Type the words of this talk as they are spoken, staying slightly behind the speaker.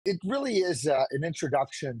it really is an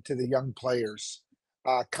introduction to the young players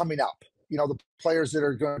coming up. The players that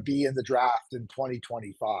are going to be in the draft in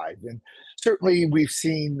 2025, and certainly we've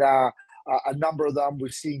seen a number of them.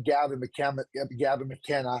 We've seen Gavin McKenna,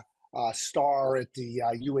 star at the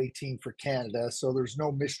U18 for Canada, so there's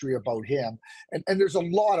no mystery about him. And there's a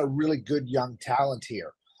lot of really good young talent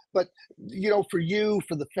here. But for you,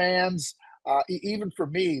 for the fans, even for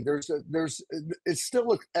me, it's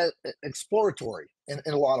still exploratory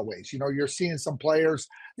in a lot of ways. You're seeing some players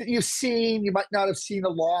that you might not have seen a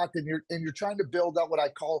lot, and you're trying to build out what I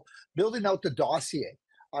call building out the dossier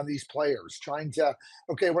on these players, trying to,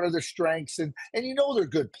 okay, what are their strengths? And they're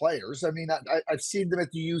good players. I mean, I've seen them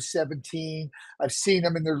at the U17. I've seen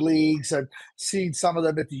them in their leagues. I've seen some of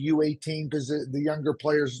them at the U18 because the younger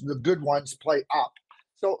players, the good ones, play up.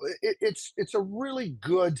 So it's a really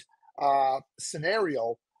good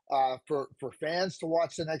scenario for fans to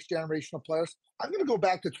watch the next generation of players. I'm going to go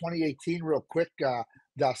back to 2018 real quick,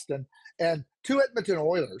 Dustin, and two Edmonton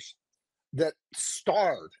Oilers that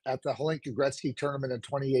starred at the Hlinka Gretzky tournament in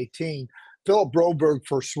 2018, Philip Broberg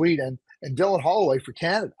for Sweden and Dylan Holloway for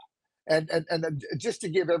Canada. And just to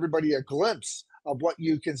give everybody a glimpse of what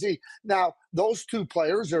you can see. Now, those two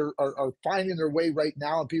players are finding their way right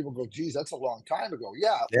now, and people go, geez, that's a long time ago.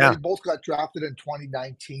 Yeah. They both got drafted in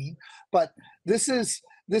 2019, but this is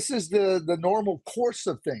the normal course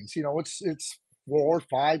of things. It's 4 or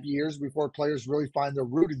 5 years before players really find their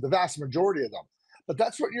rooting, the vast majority of them. But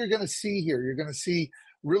that's what you're going to see here. You're going to see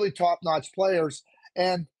really top-notch players.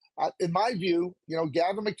 And in my view,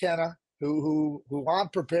 Gavin McKenna, who I'm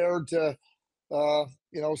prepared to,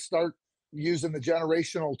 start using the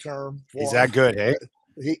generational term. He's that good, hey?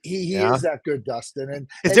 He is that good, Dustin. And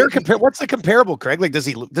is there what's the comparable, Craig? Like, does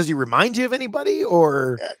he remind you of anybody,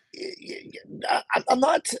 or? I'm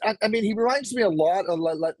not. I mean, he reminds me a lot.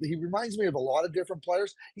 He reminds me of a lot of different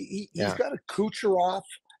players. He's got a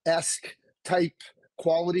Kucherov-esque type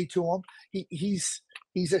quality to him. He's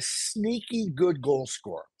a sneaky good goal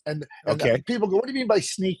scorer. And people go, what do you mean by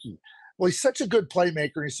sneaky? Well, he's such a good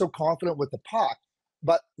playmaker. And he's so confident with the puck.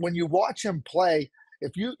 But when you watch him play,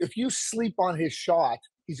 if you sleep on his shot,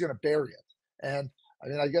 he's going to bury it. And I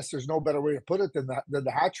mean, I guess there's no better way to put it than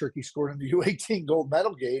the hat trick he scored in the U18 gold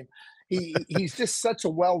medal game. He's just such a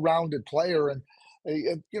well-rounded player, and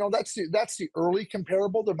that's the early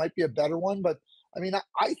comparable. There might be a better one, but I mean,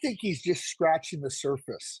 I think he's just scratching the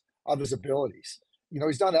surface of his abilities.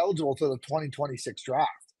 He's not eligible to the 2026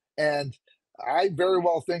 draft, and I very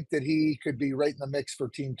well think that he could be right in the mix for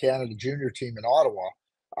Team Canada junior team in Ottawa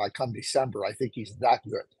come December. I think he's that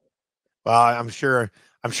good. Well, I'm sure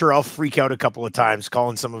I'll freak out a couple of times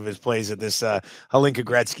calling some of his plays at this Hlinka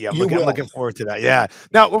Gretzky. I'm looking forward to that. Yeah.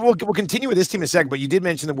 Now we'll continue with this team in a second, but you did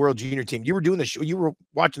mention the World Junior team. You were doing you were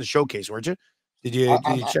watching the showcase, weren't you? Did you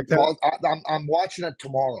check that? Well, I'm watching it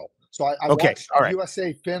tomorrow. So I watched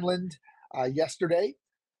USA Finland yesterday,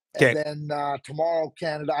 and then tomorrow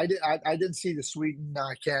Canada. I didn't see the Sweden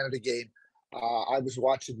Canada game. I was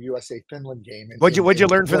watching the USA Finland game. What'd you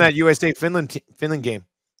learn from that USA Finland game?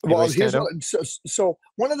 Well, so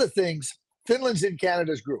one of the things, Finland's in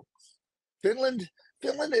Canada's group. Finland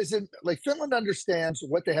isn't like, Finland understands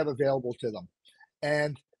what they have available to them,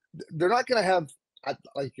 and they're not going to have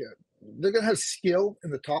they're going to have skill in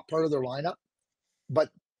the top part of their lineup, but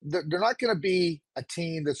they're not going to be a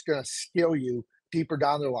team that's going to skill you deeper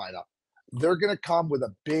down their lineup. They're going to come with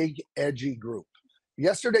a big, edgy group.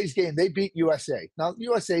 Yesterday's game, they beat USA. Now,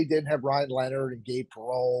 USA didn't have Ryan Leonard and Gabe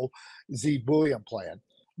Perreault, Z Bullion playing,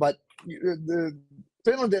 but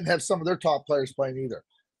Finland didn't have some of their top players playing either.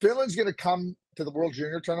 Finland's going to come to the World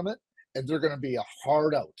Junior Tournament, and they're going to be a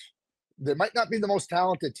hard out. They might not be the most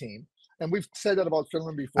talented team, and we've said that about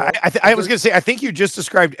Finland before. I was going to say, I think you just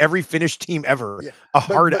described every Finnish team ever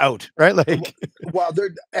hard out, right? Like, well,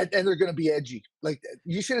 they're going to be edgy. Like,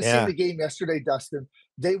 you should have seen the game yesterday, Dustin.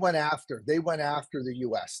 They went after the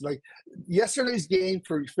U.S. Like, yesterday's game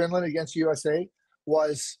for Finland against USA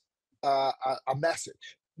was a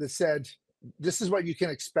message that said, "This is what you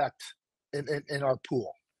can expect in our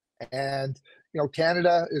pool." And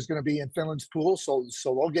Canada is going to be in Finland's pool, so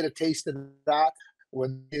they'll get a taste of that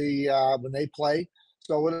when they play.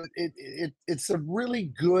 So it's a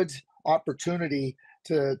really good opportunity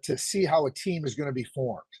to see how a team is going to be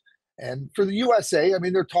formed. And for the USA, I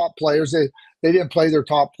mean, their top players, they didn't play their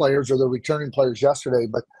top players or their returning players yesterday,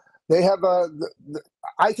 but they have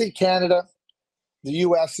I think Canada, the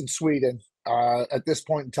US, and Sweden at this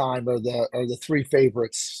point in time are the three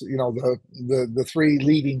favorites. The three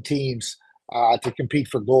leading teams to compete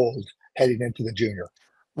for gold heading into the junior.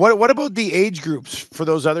 What about the age groups for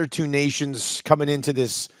those other two nations coming into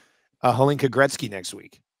this Hlinka Gretzky next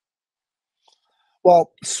week?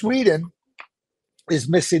 Well, Sweden is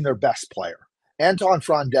missing their best player. Anton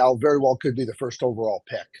Frondell very well could be the first overall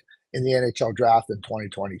pick in the NHL draft in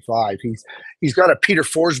 2025. He's got a Peter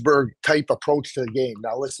Forsberg type approach to the game.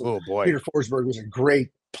 Now, listen, Oh boy, Peter Forsberg was a great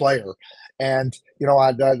player, and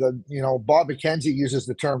Bob McKenzie uses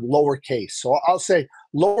the term lowercase, so I'll say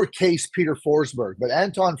lowercase Peter Forsberg. But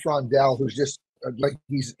Anton Frondell, who's just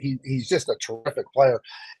he's just a terrific player.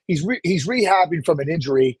 He's rehabbing from an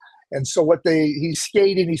injury. And so he's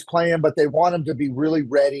skating, he's playing, but they want him to be really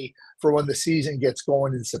ready for when the season gets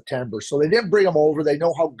going in September. So they didn't bring him over. They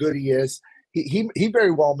know how good he is. He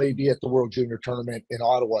very well may be at the World Junior Tournament in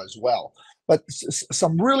Ottawa as well. But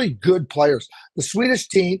some really good players. The Swedish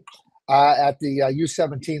team at the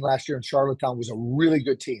U17 last year in Charlottetown was a really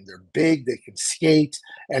good team. They're big, they can skate,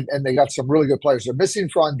 and they got some really good players. They're missing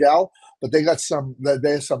Frondell, but they have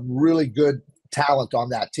some really good talent on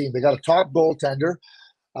that team. They got a top goaltender.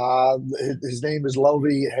 His name is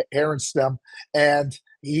Lovi Herenstam, and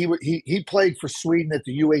he played for Sweden at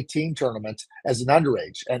the U18 tournament as an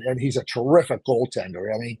underage, and he's a terrific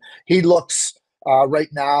goaltender. I mean, he looks right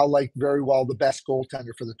now like very well the best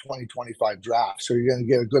goaltender for the 2025 draft. So you're going to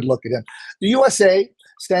get a good look at him. The USA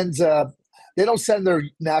sends they don't send their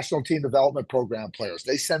national team development program players.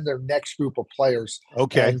 They send their next group of players.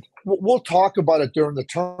 Okay. And we'll talk about it during the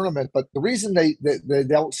tournament, but the reason they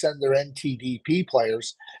don't send their NTDP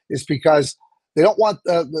players is because they don't want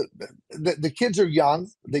the kids are young.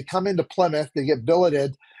 They come into Plymouth, they get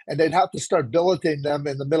billeted, and they'd have to start billeting them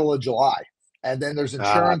in the middle of July. And then there's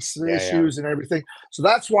insurance issues and everything. So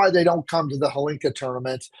that's why they don't come to the Hlinka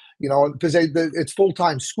tournament, because it's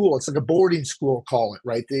full-time school. It's like a boarding school, call it,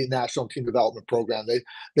 right? The National Team Development Program.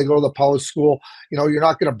 They go to the post school. You're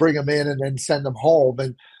not going to bring them in and then send them home.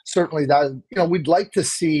 And certainly that, we'd like to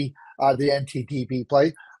see the NTDP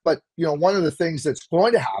play. But, one of the things that's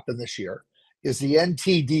going to happen this year is the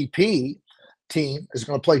NTDP team is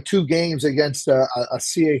going to play 2 games against a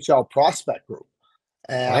CHL prospect group.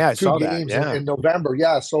 I 2 saw games that. in November.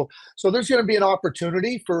 Yeah. So there's going to be an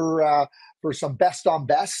opportunity for some best on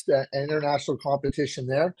best international competition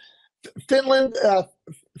there. Finland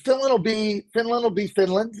will be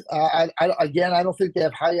Finland. I don't think they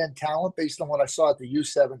have high end talent based on what I saw at the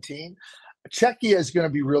U17. Czechia is going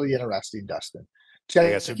to be really interesting, Dustin.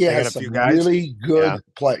 Czechia has some really good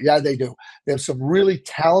players. Yeah, they do. They have some really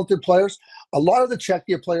talented players. A lot of the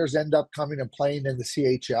Czechia players end up coming and playing in the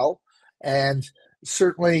CHL, and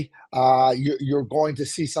certainly, you're going to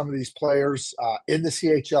see some of these players in the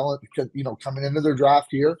CHL, coming into their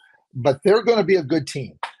draft year, but they're going to be a good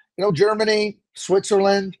team. Germany,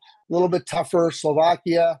 Switzerland, a little bit tougher.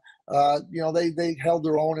 Slovakia, they held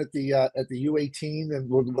their own at the U18, and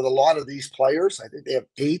with a lot of these players, I think they have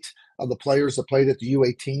 8 of the players that played at the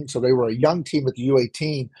U18, so they were a young team at the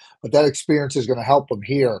U18, but that experience is going to help them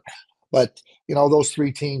here. But those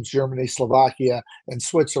 3 teams, Germany, Slovakia, and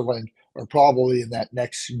Switzerland, are probably in that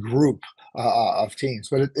next group of teams.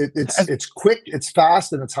 But it's quick, it's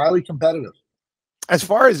fast, and it's highly competitive. As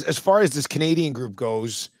far as this Canadian group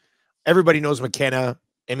goes, everybody knows McKenna.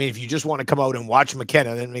 I mean, if you just want to come out and watch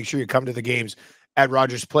McKenna, then make sure you come to the games at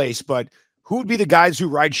Rogers Place. But who would be the guys who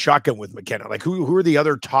ride shotgun with McKenna? Like who are the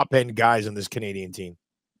other top end guys on this Canadian team?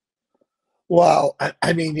 Well,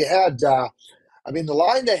 I mean, you had the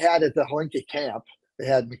line they had at the Hlinka camp. They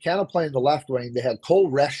had McKenna playing the left wing. They had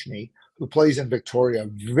Cole Reshney, who plays in Victoria,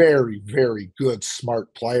 very, very good,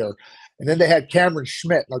 smart player. And then they had Cameron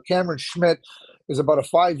Schmidt. Now, Cameron Schmidt is about a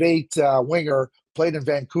 5'8" winger, played in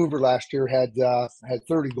Vancouver last year, had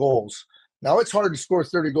 30 goals. Now, it's hard to score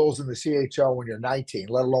 30 goals in the CHL when you're 19,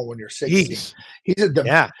 let alone when you're 16. Jeez.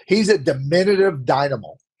 He's a diminutive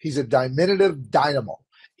dynamo.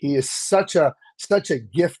 He is such a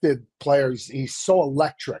gifted player. He's so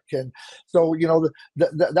electric. And so,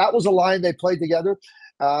 that was a line they played together.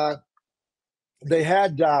 They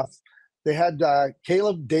had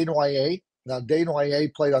Caleb Desnoyers. Now,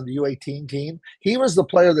 Desnoyers played on the U18 team. He was the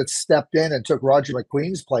player that stepped in and took Roger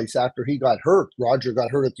McQueen's place after he got hurt. Roger got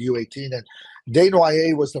hurt at the U18, and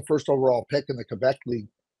Desnoyers was the first overall pick in the Quebec League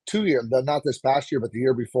 2 years, not this past year, but the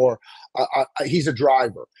year before. He's a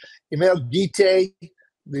driver. Emile Guité,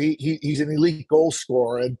 he's an elite goal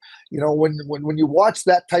scorer. And, when you watch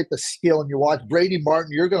that type of skill and you watch Brady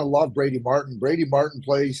Martin, you're going to love Brady Martin. Brady Martin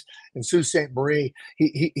plays in Sault Ste. Marie.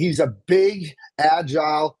 He's a big,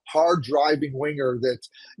 agile, hard-driving winger that,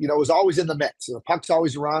 is always in the mix. The puck's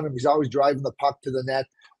always around him. He's always driving the puck to the net.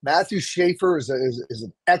 Matthew Schaefer is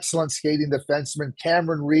an excellent skating defenseman.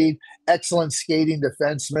 Cameron Reed, excellent skating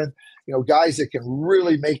defenseman. Guys that can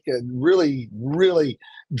really make a really, really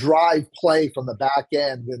drive play from the back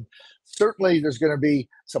end. And certainly there's going to be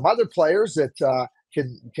some other players that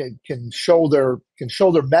can show their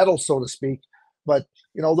mettle, so to speak. But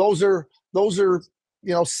those are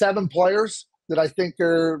 7 players that I think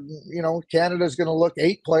are Canada's going to look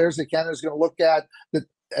 8 players that Canada's going to look at that.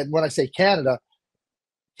 And when I say Canadian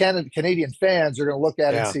fans are going to look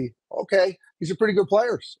at it and see, okay, these are pretty good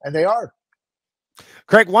players, and they are.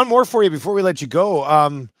 Craig, one more for you before we let you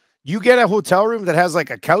go. You get a hotel room that has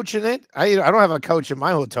like a couch in it. I don't have a couch in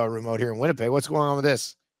my hotel room out here in Winnipeg. What's going on with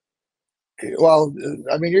this? Well,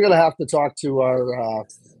 I mean, you're going to have to talk to our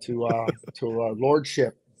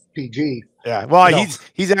lordship PG. Yeah, well,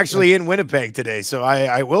 he's actually in Winnipeg today, so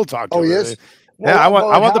I will talk to him. Oh, he is? Well,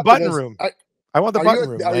 I want the button room. I want the button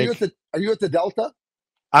room. Are you at the Delta?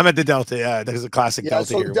 I'm at the Delta. Yeah, there's a classic Delta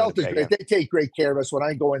so here. The Delta's great. They take great care of us. When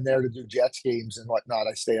I go in there to do Jets games and whatnot,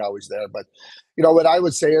 I stay always there. But what I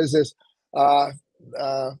would say is this: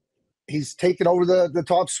 he's taken over the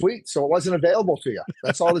top suite, so it wasn't available to you.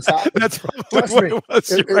 That's all that's happened. That's probably what it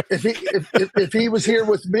was. If he was here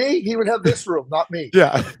with me, he would have this room, not me.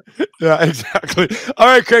 Yeah, exactly. All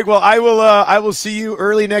right, Craig. Well, I will see you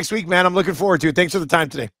early next week, man. I'm looking forward to it. Thanks for the time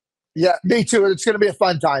today. Yeah, me too. It's going to be a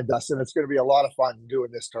fun time, Dustin. It's going to be a lot of fun doing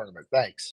this tournament. Thanks.